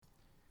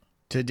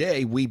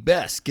Today, we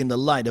bask in the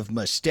light of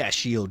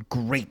mustachioed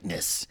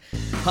greatness.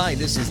 Hi,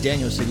 this is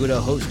Daniel Segura,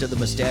 host of the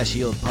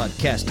Mustachioed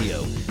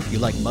Podcastio. You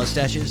like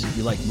mustaches?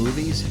 You like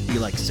movies?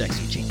 You like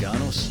sexy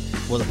Chinganos?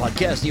 Well, the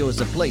Podcastio is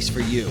the place for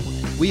you.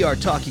 We are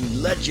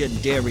talking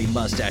legendary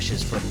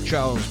mustaches from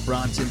Charles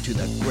Bronson to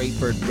the Great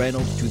Burt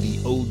Reynolds to the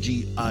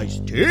OG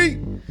Ice-T.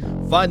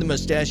 Find the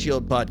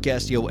Mustachioed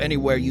Podcastio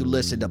anywhere you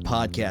listen to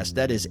podcasts.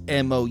 That is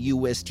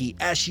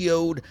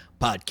M-O-U-S-T-Ashioed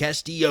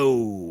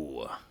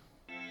Podcastio.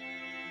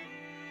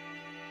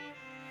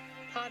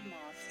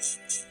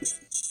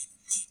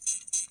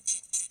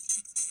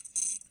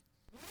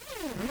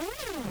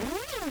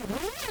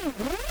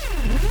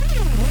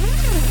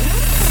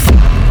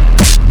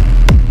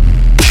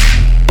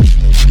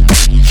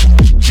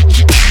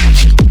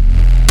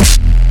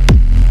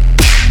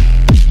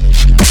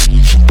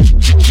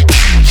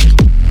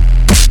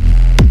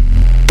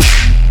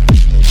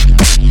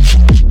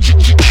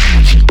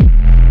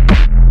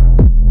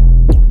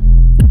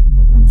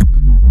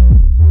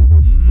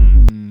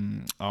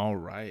 All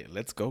right,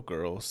 let's go,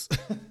 girls.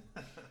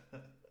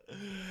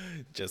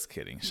 Just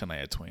kidding.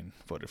 Shania Twain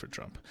voted for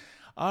Trump.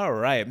 All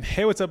right.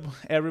 Hey, what's up,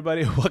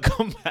 everybody?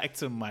 Welcome back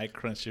to my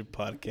Crunchy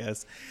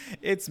podcast.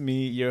 It's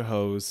me, your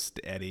host,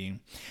 Eddie.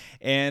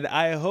 And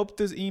I hope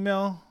this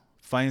email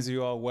finds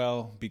you all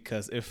well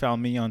because it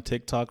found me on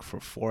TikTok for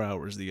 4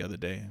 hours the other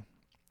day.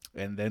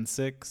 And then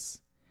 6.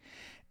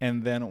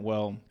 And then,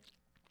 well,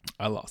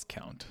 I lost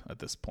count at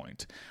this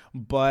point.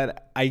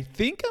 But I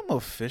think I'm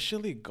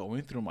officially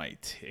going through my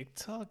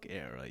TikTok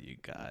era, you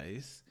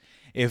guys.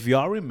 If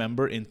y'all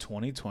remember in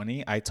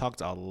 2020, I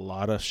talked a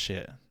lot of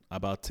shit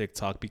about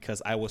TikTok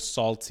because I was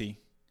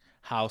salty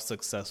how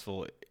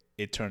successful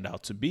it turned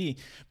out to be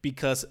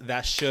because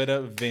that should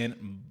have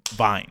been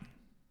Vine.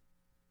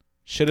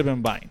 Should have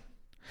been Vine.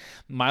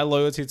 My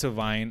loyalty to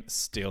Vine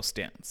still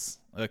stands.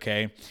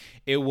 Okay,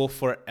 it will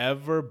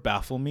forever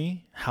baffle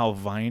me how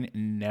Vine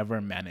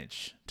never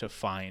managed to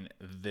find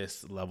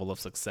this level of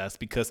success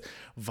because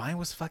Vine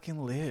was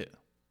fucking lit.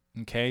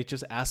 Okay,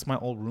 just ask my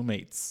old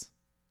roommates.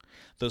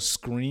 The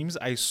screams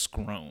I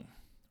scream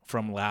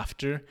from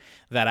laughter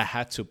that I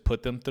had to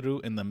put them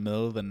through in the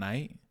middle of the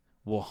night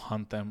will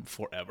haunt them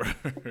forever.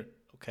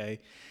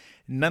 Okay,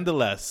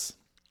 nonetheless,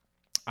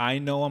 I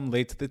know I'm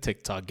late to the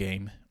TikTok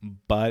game,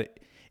 but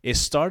it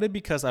started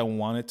because I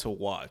wanted to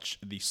watch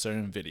these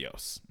certain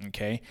videos,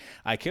 okay?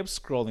 I kept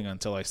scrolling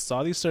until I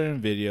saw these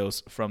certain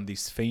videos from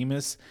these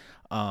famous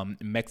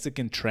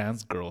Mexican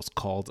trans girls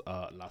called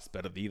Las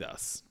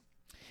Perdidas.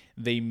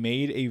 They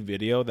made a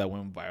video that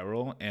went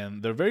viral,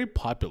 and they're very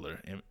popular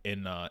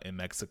in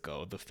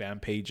Mexico. The fan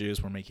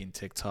pages were making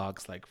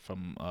TikToks like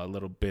from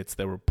little bits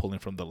that were pulling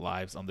from the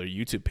lives on their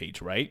YouTube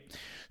page, right?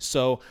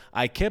 So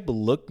I kept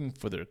looking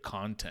for their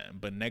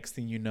content, but next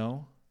thing you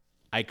know,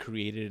 I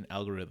created an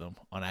algorithm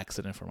on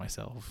accident for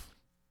myself.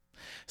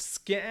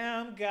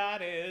 Scam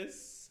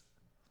Goddess.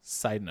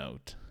 Side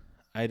note,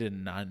 I did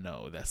not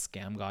know that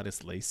Scam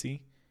Goddess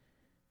Lacey,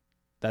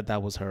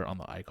 that was her on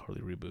the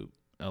iCarly reboot.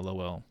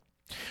 LOL.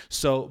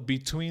 So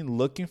between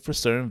looking for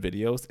certain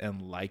videos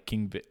and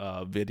liking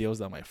videos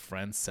that my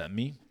friends sent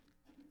me,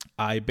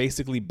 I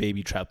basically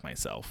baby trapped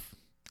myself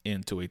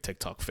into a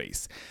TikTok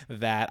phase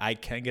that I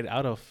can't get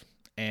out of.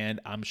 And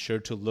I'm sure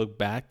to look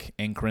back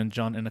and cringe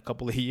on in a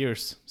couple of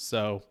years.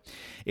 So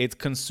it's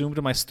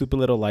consumed my stupid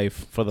little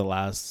life for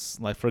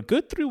for a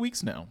good 3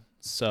 weeks now.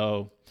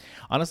 So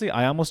honestly,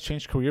 I almost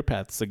changed career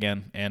paths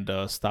again and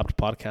stopped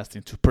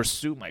podcasting to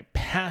pursue my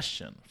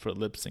passion for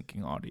lip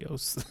syncing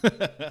audios.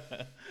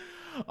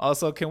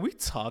 Also, can we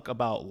talk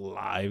about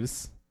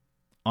lives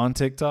on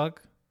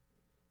TikTok?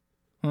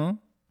 Huh?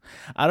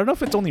 I don't know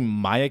if it's only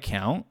my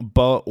account,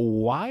 but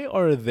why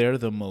are there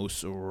the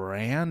most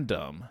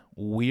random,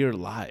 weird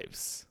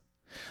lives?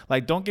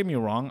 Like, don't get me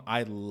wrong.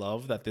 I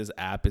love that this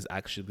app is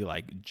actually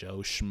like Joe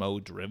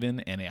Schmo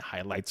driven and it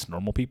highlights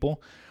normal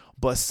people.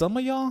 But some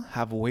of y'all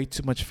have way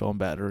too much phone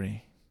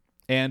battery.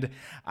 And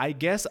I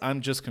guess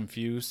I'm just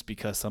confused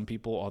because some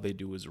people, all they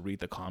do is read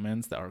the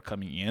comments that are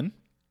coming in.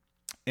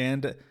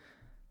 And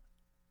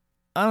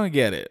I don't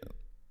get it.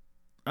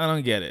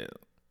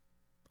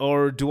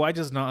 Or do I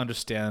just not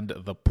understand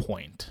the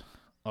point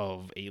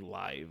of a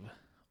live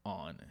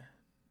on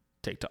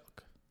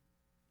TikTok?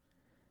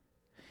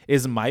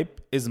 Is my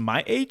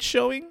age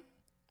showing?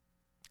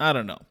 I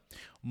don't know.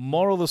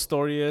 Moral of the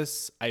story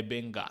is I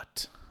been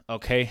got.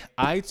 Okay?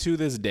 I, to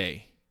this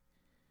day,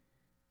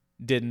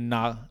 did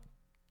not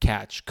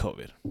catch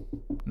COVID.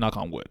 Knock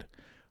on wood.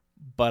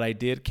 But I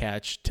did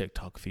catch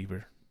TikTok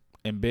fever.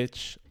 And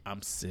bitch,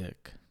 I'm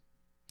sick.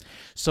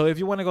 So if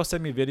you want to go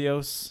send me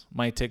videos,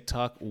 my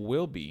TikTok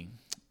will be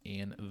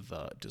in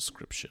the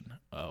description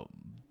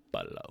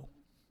below.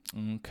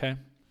 Okay.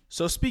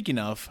 So speaking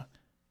of,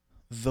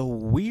 the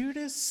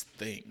weirdest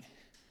thing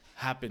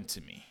happened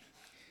to me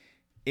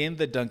in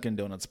the Dunkin'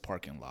 Donuts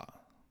parking lot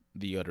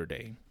the other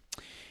day.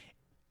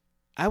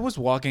 I was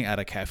walking at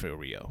a Cafe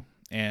Rio,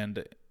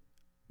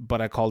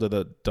 but I called it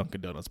the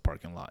Dunkin' Donuts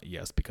parking lot.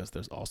 Yes, because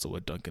there's also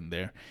a Dunkin'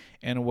 there.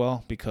 And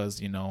well,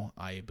 because,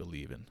 I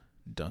believe in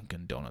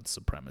Dunkin' Donuts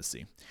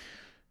supremacy.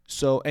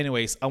 So,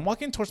 anyways, I'm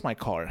walking towards my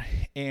car,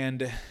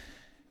 and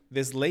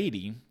this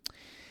lady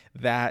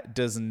that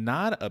does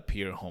not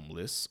appear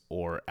homeless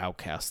or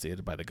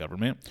outcasted by the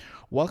government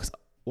walks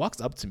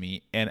up to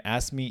me and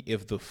asks me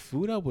if the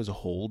food I was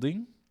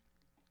holding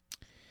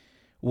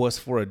was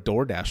for a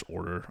DoorDash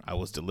order I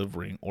was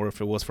delivering or if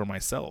it was for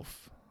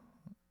myself.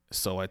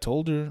 So I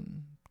told her,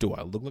 do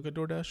I look like a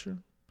DoorDasher?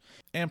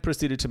 And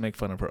proceeded to make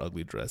fun of her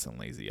ugly dress and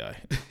lazy eye.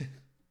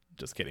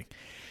 Just kidding.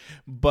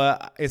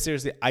 But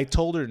seriously, I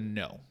told her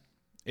no,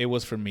 it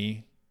was for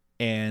me.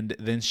 And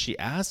then she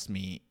asked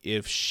me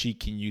if she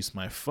can use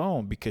my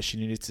phone because she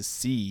needed to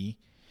see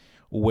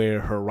where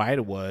her ride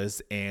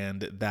was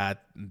and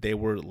that they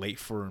were late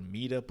for a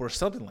meetup or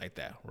something like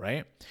that,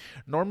 right?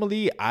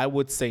 Normally, I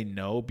would say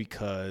no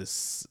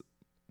because,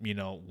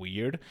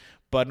 weird.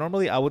 But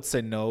normally I would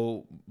say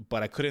no,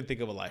 but I couldn't think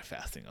of a lie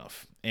fast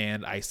enough.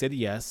 And I said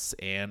yes,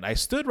 and I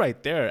stood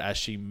right there as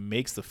she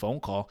makes the phone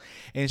call,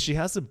 and she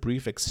has a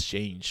brief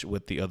exchange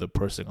with the other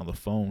person on the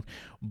phone,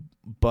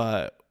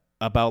 but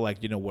about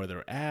where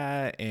they're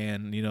at,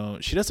 and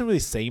she doesn't really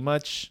say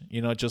much,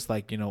 just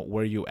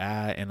where you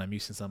at, and I'm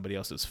using somebody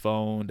else's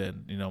phone,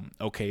 and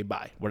okay,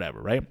 bye,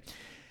 whatever, right?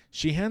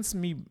 She hands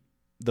me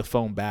the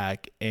phone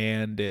back,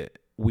 and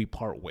we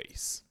part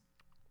ways.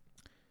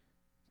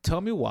 Tell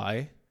me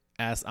why,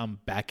 as I'm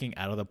backing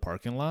out of the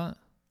parking lot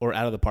or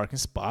out of the parking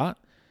spot,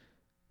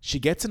 she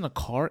gets in the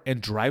car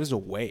and drives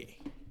away.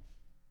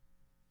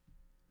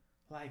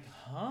 Like,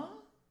 huh?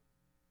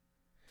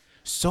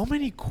 So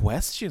many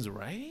questions,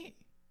 right?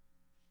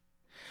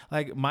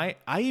 I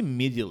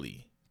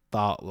immediately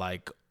thought,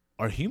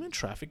 are human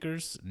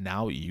traffickers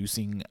now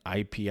using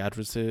IP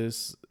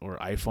addresses or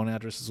iPhone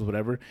addresses or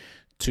whatever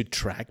to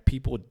track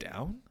people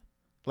down?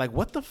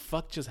 What the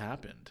fuck just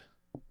happened?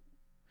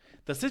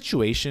 The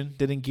situation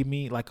didn't give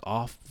me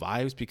off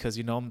vibes because,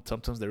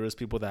 sometimes there is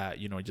people that,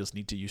 just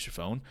need to use your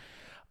phone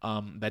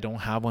that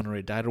don't have one or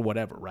it died or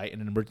whatever, right? In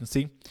an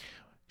emergency.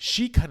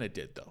 She kind of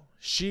did, though.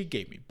 She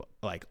gave me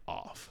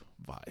off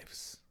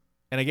vibes.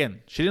 And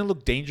again, she didn't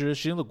look dangerous.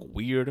 She didn't look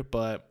weird,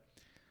 but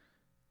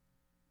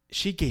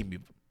she gave me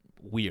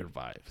weird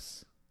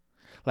vibes.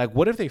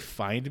 What if they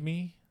find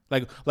me?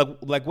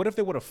 What if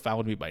they would have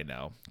found me by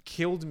now,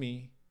 killed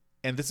me,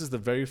 and this is the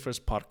very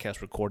first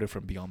podcast recorded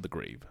from beyond the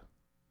grave?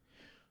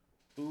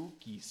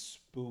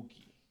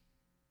 Spooky.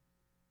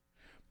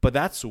 But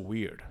that's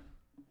weird,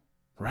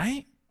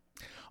 right?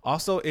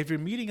 Also, if you're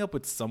meeting up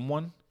with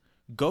someone,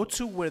 go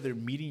to where they're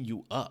meeting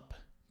you up.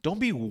 Don't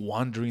be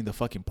wandering the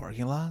fucking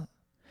parking lot.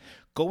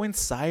 Go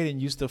inside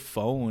and use the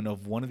phone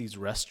of one of these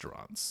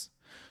restaurants.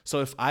 So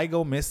if I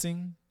go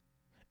missing,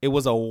 it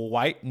was a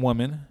white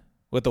woman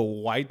with a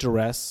white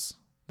dress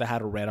that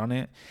had a red on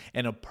it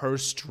and a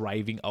purse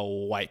driving a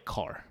white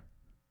car.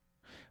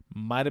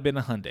 Might have been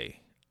a Hyundai.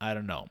 I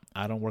don't know.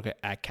 I don't work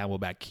at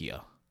Camelback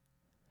Kia.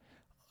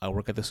 I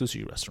work at the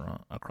sushi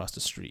restaurant across the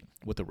street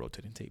with a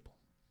rotating table.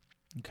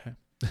 Okay.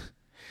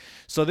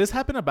 So this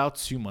happened about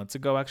 2 months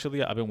ago.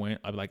 Actually, I've been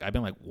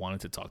wanting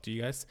to talk to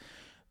you guys.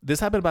 This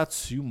happened about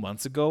 2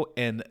 months ago,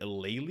 and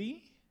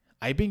lately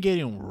I've been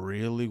getting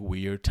really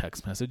weird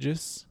text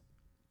messages,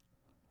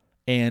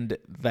 and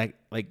that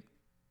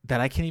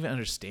I can't even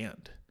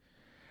understand.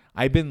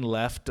 I've been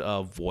left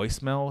a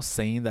voicemail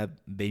saying that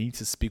they need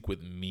to speak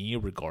with me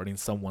regarding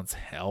someone's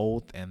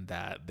health and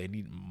that they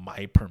need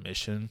my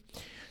permission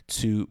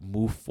to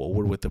move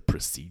forward with the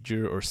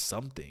procedure or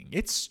something.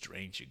 It's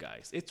strange, you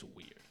guys. It's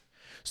weird.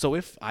 So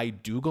if I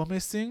do go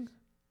missing,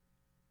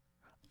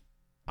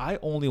 I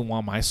only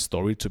want my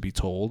story to be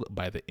told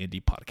by the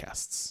indie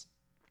podcasts.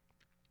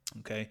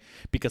 Okay?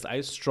 Because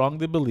I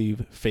strongly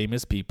believe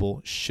famous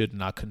people should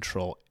not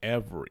control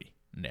every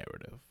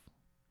narrative.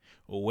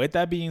 With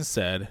that being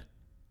said,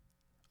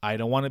 I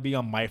don't want to be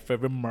on My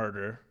Favorite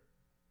Murder.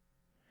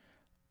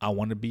 I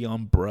want to be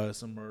on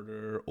Bruh's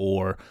Murder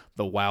or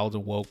the Wild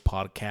and Woke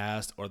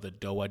podcast or the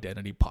Doe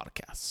Identity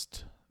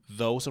podcast.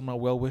 Those are my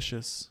well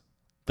wishes.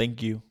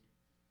 Thank you.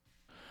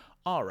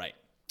 All right.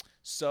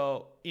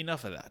 So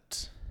enough of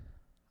that.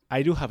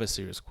 I do have a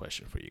serious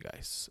question for you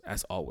guys,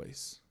 as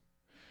always.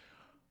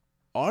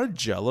 Are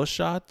Jello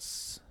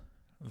shots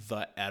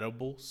the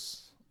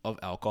edibles of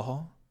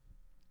alcohol?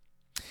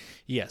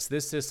 Yes,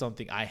 this is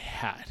something I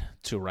had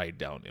to write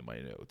down in my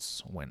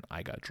notes when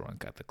I got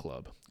drunk at the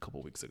club a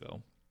couple weeks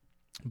ago.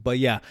 But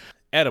yeah,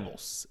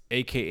 edibles,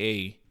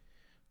 aka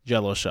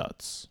Jello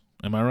shots.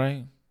 Am I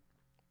right?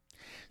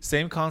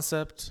 Same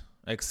concept,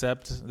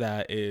 except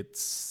that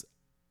it's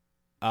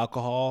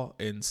alcohol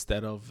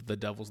instead of the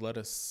devil's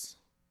lettuce.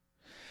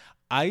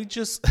 I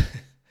just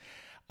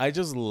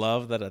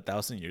love that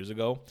 1,000 years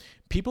ago,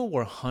 people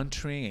were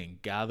hunting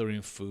and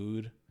gathering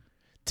food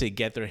to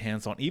get their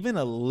hands on even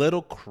a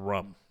little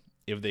crumb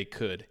if they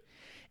could.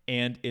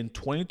 And in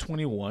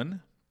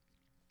 2021,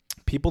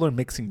 people are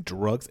mixing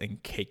drugs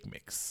and cake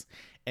mix.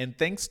 And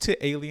thanks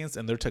to aliens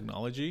and their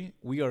technology,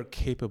 we are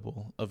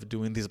capable of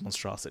doing these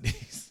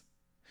monstrosities.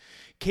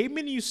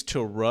 Cavemen used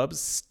to rub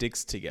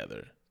sticks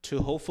together to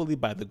hopefully,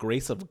 by the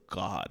grace of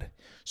God,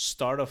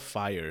 start a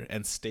fire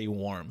and stay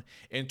warm.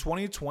 In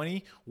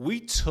 2020, we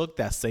took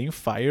that same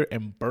fire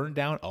and burned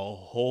down a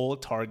whole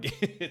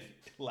Target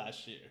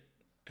last year.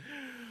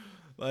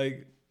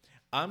 Like,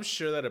 I'm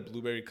sure that a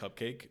blueberry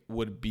cupcake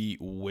would be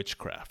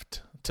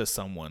witchcraft to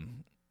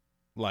someone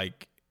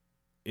like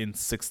in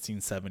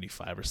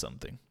 1675 or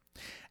something.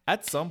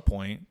 At some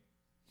point,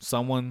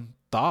 someone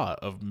thought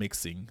of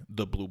mixing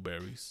the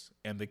blueberries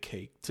and the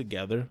cake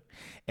together.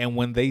 And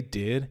when they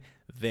did,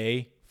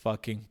 they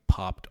fucking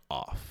popped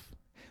off.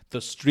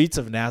 The streets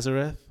of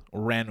Nazareth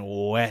ran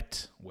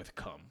wet with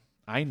cum.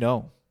 I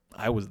know.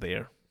 I was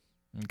there.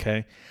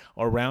 Okay.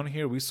 Around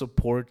here, we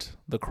support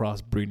the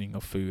crossbreeding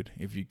of food,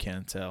 if you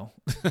can't tell.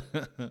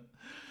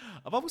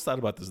 I've always thought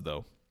about this,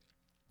 though.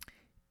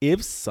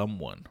 If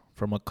someone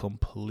from a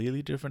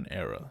completely different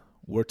era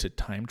were to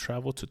time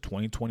travel to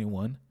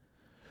 2021,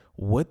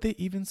 would they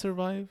even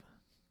survive?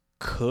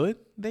 Could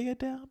they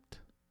adapt?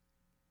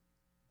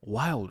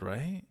 Wild,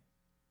 right?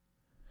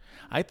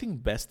 I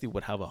think Bestie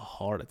would have a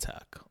heart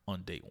attack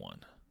on date one.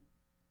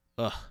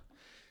 Ugh.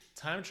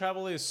 Time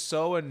travel is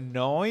so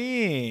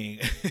annoying.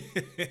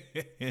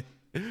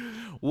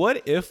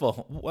 What if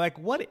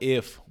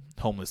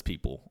homeless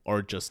people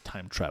are just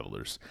time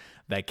travelers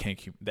that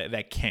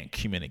can't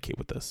communicate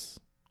with us?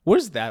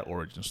 Where's that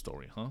origin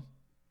story, huh?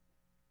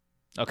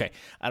 Okay,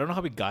 I don't know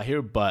how we got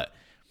here, but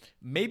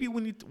maybe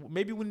we need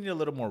a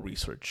little more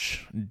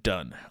research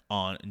done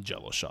on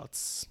Jello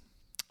shots.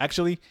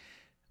 Actually,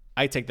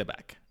 I take that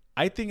back.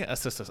 I think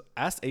as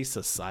a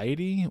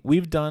society,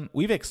 we've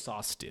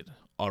exhausted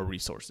our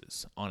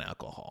resources on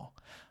alcohol.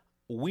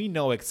 We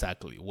know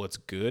exactly what's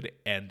good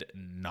and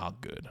not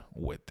good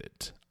with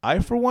it. I,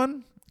 for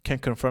one, can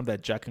confirm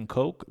that Jack and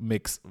Coke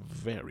mix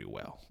very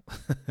well.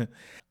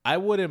 I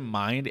wouldn't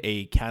mind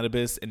a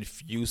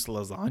cannabis-infused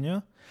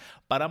lasagna,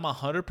 but I'm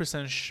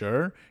 100%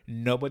 sure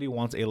nobody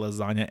wants a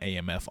lasagna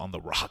AMF on the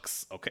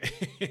rocks,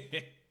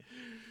 okay?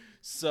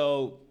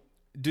 So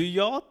do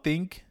y'all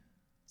think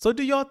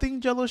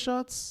Jello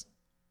shots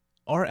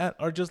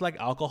are just like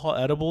alcohol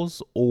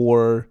edibles,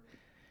 or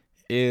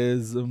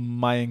is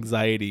my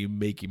anxiety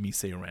making me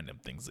say random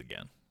things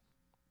again?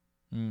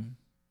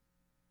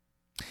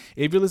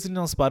 If you're listening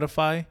on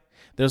Spotify,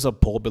 there's a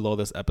poll below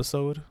this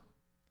episode.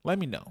 Let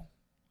me know.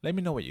 Let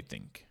me know what you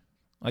think.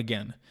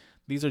 Again,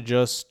 these are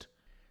just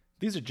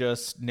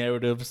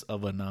narratives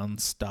of a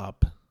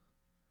nonstop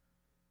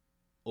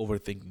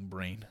overthinking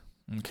brain.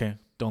 Okay?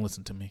 Don't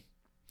listen to me.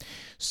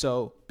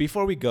 So,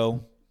 before we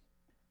go,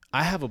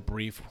 I have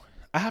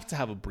to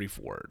have a brief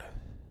word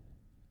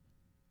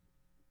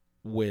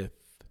with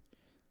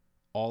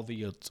all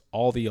the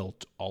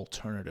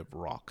alternative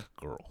rock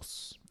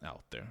girls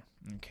out there.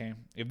 Okay,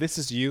 if this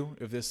is you,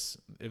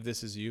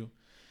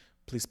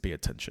 please pay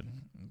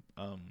attention.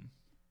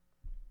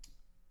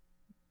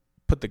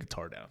 Put the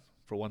guitar down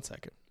for 1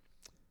 second.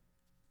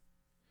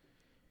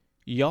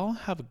 Y'all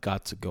have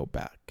got to go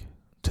back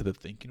to the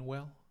thinking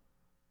well,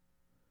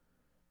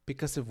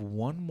 because if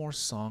one more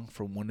song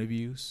from one of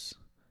yous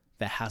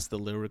that has the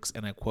lyrics,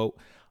 and I quote,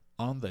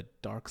 "on the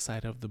dark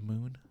side of the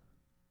moon,"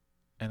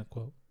 end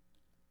quote,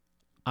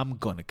 I'm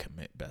gonna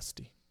commit,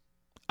 bestie.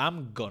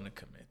 I'm gonna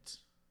commit.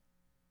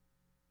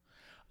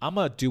 I'm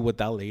gonna do what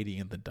that lady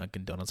in the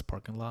Dunkin' Donuts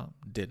parking lot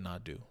did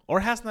not do, or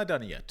has not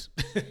done yet,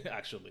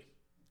 actually.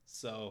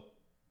 So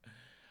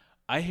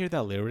I hear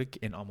that lyric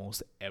in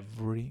almost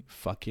every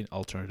fucking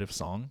alternative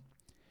song,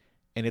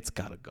 and it's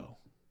gotta go.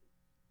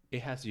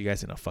 It has you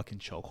guys in a fucking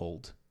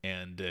chokehold,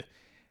 and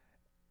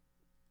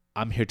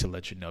I'm here to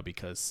let you know,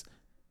 because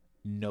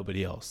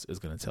nobody else is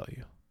gonna tell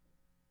you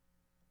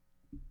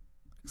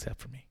except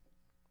for me.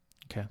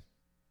 Okay.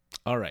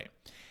 All right.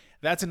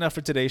 That's enough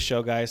for today's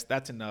show, guys.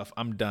 That's enough.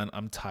 I'm done.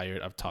 I'm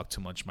tired. I've talked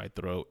too much. My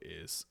throat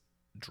is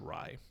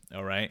dry.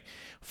 All right.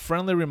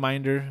 Friendly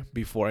reminder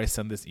before I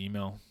send this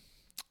email,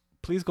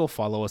 please go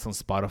follow us on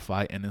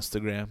Spotify and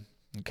Instagram.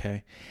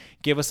 Okay.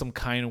 Give us some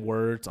kind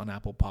words on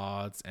Apple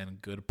Pods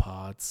and Good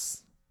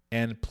Pods.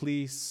 And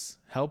please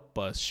help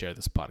us share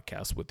this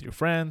podcast with your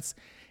friends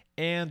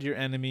and your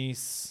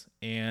enemies.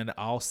 And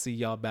I'll see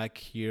y'all back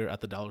here at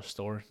the dollar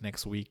store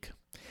next week.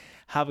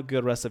 Have a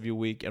good rest of your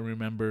week. And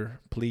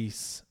remember,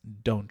 please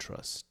don't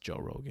trust Joe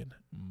Rogan.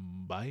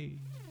 Bye.